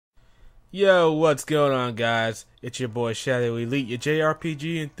Yo, what's going on, guys? It's your boy Shadow Elite, your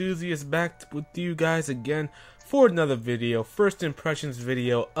JRPG enthusiast, back with you guys again for another video, first impressions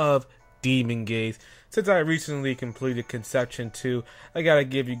video of Demon Gaze. Since I recently completed Conception 2, I gotta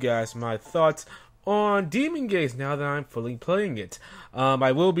give you guys my thoughts on Demon Gaze now that I'm fully playing it.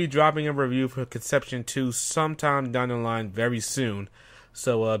 I will be dropping a review for Conception 2 sometime down the line very soon,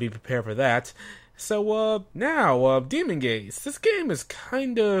 so be prepared for that. So, now, Demon Gaze. This game is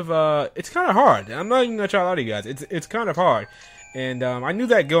kind of, it's kind of hard. I'm not even gonna try to lie to you guys. It's kind of hard. And, I knew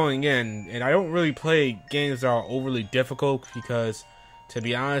that going in, and I don't really play games that are overly difficult because, to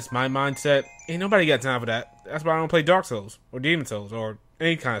be honest, my mindset, ain't nobody got time for that. That's why I don't play Dark Souls, or Demon Souls, or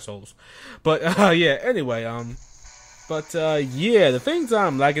any kind of Souls. But, yeah, anyway, yeah, the things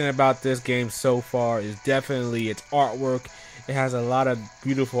I'm liking about this game so far is definitely its artwork. It has a lot of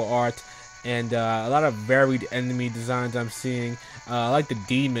beautiful art. And a lot of varied enemy designs I'm seeing. I like the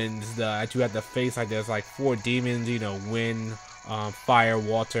demons that you have to face. Like there's like 4 demons, you know, wind, fire,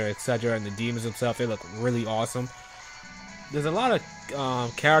 water, etc. And the demons themselves, they look really awesome. There's a lot of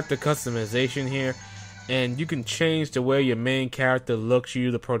character customization here, and you can change the way your main character looks. You,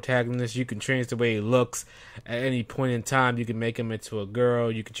 the protagonist, you can change the way he looks at any point in time. You can make him into a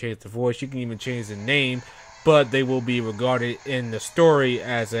girl. You can change the voice. You can even change the name, but they will be regarded in the story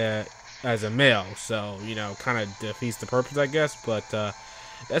as a male, so, you know, kind of defeats the purpose, I guess, but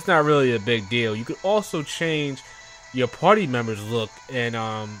that's not really a big deal. You could also change your party members' look and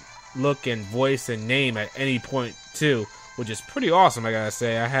voice and name at any point, too, which is pretty awesome, I gotta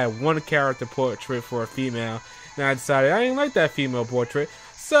say. I had one character portrait for a female, and I decided I didn't like that female portrait,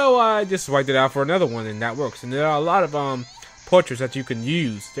 so I just swiped it out for another one, and that works. And there are a lot of portraits that you can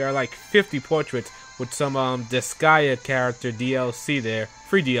use. There are like 50 portraits with some Disgaea character DLC there,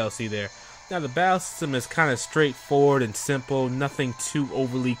 free DLC there. Now the battle system is kind of straightforward and simple, nothing too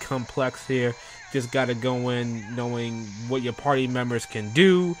overly complex here. Just gotta go in knowing what your party members can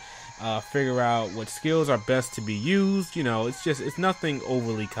do, figure out what skills are best to be used. You know, it's nothing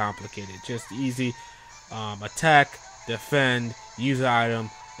overly complicated. Just easy attack, defend, use an item,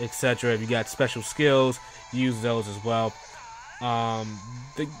 etc. If you got special skills, use those as well.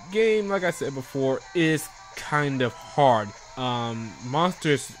 The game, like I said before, is kind of hard.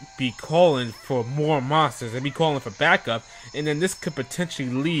 Monsters be calling for more monsters. They be calling for backup, and then this could potentially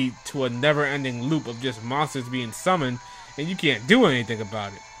lead to a never-ending loop of just monsters being summoned, and you can't do anything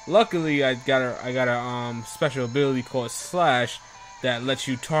about it. Luckily, I got a special ability called Slash that lets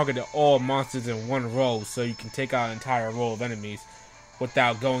you target all monsters in one row, so you can take out an entire row of enemies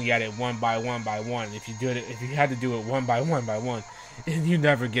without going at it one by one by one. If you had to do it one by one, and you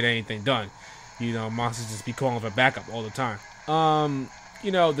never get anything done. You know, monsters just be calling for backup all the time.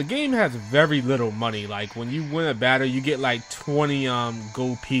 You know, the game has very little money. Like, when you win a battle, you get like 20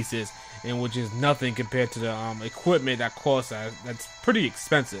 gold pieces, and which is nothing compared to the equipment that costs. That's pretty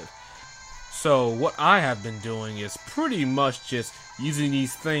expensive. So what I have been doing is pretty much just using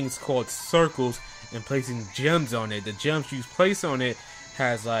these things called circles and placing gems on it. The gems you place on it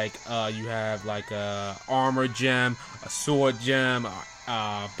has like you have like a armor gem, a sword gem,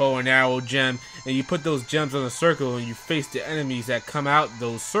 bow and arrow gem, and you put those gems on a circle and you face the enemies that come out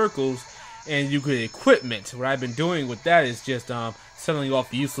those circles, and you get equipment. What I've been doing with that is just selling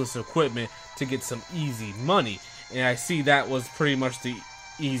off useless equipment to get some easy money, and I see that was pretty much the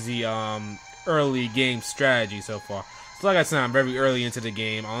easy early game strategy so far. So like I said, I'm very early into the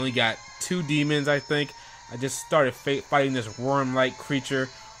game. I only got 2 demons, I think. I just started fighting this worm-like creature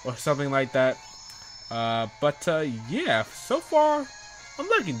or something like that. Yeah, so far, I'm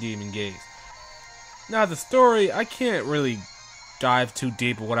liking Demon Gaze. Now, the story, I can't really dive too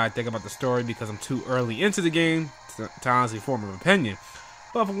deep with what I think about the story because I'm too early into the game to honestly form an opinion.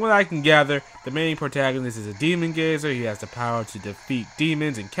 But from what I can gather, the main protagonist is a demon gazer. He has the power to defeat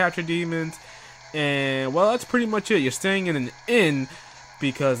demons and capture demons. And, well, that's pretty much it. You're staying in an inn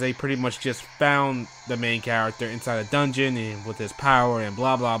because they pretty much just found the main character inside a dungeon, and with his power and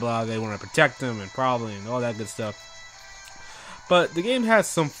blah blah blah, they want to protect him and probably and all that good stuff. But the game has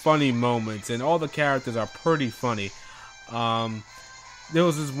some funny moments, and all the characters are pretty funny. There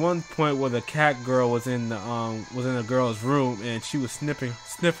was this one point where the cat girl was in a girl's room, and she was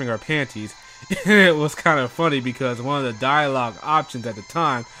sniffing her panties. And it was kind of funny because one of the dialogue options at the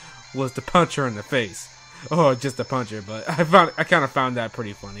time was to punch her in the face. Or just to punch her, but I kind of found that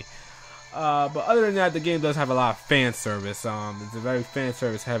pretty funny. But other than that, the game does have a lot of fan service. It's a very fan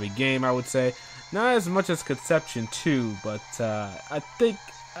service heavy game, I would say. Not as much as Conception 2, but I think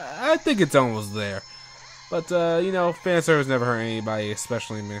it's almost there. But you know, fan service never hurt anybody,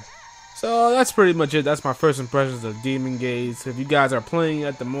 especially me. So that's pretty much it. That's my first impressions of Demon Gaze. If you guys are playing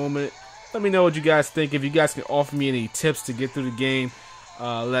at the moment, Let me know what you guys think. If you guys can offer me any tips to get through the game,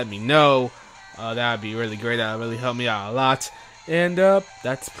 let me know. That would be really great. That would really help me out a lot. And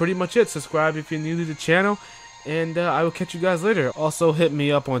that's pretty much it. Subscribe if you're new to the channel, and I will catch you guys later. Also, hit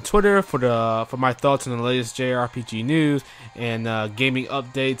me up on Twitter for my thoughts on the latest JRPG news and gaming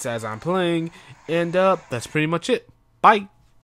updates as I'm playing. And that's pretty much it. Bye.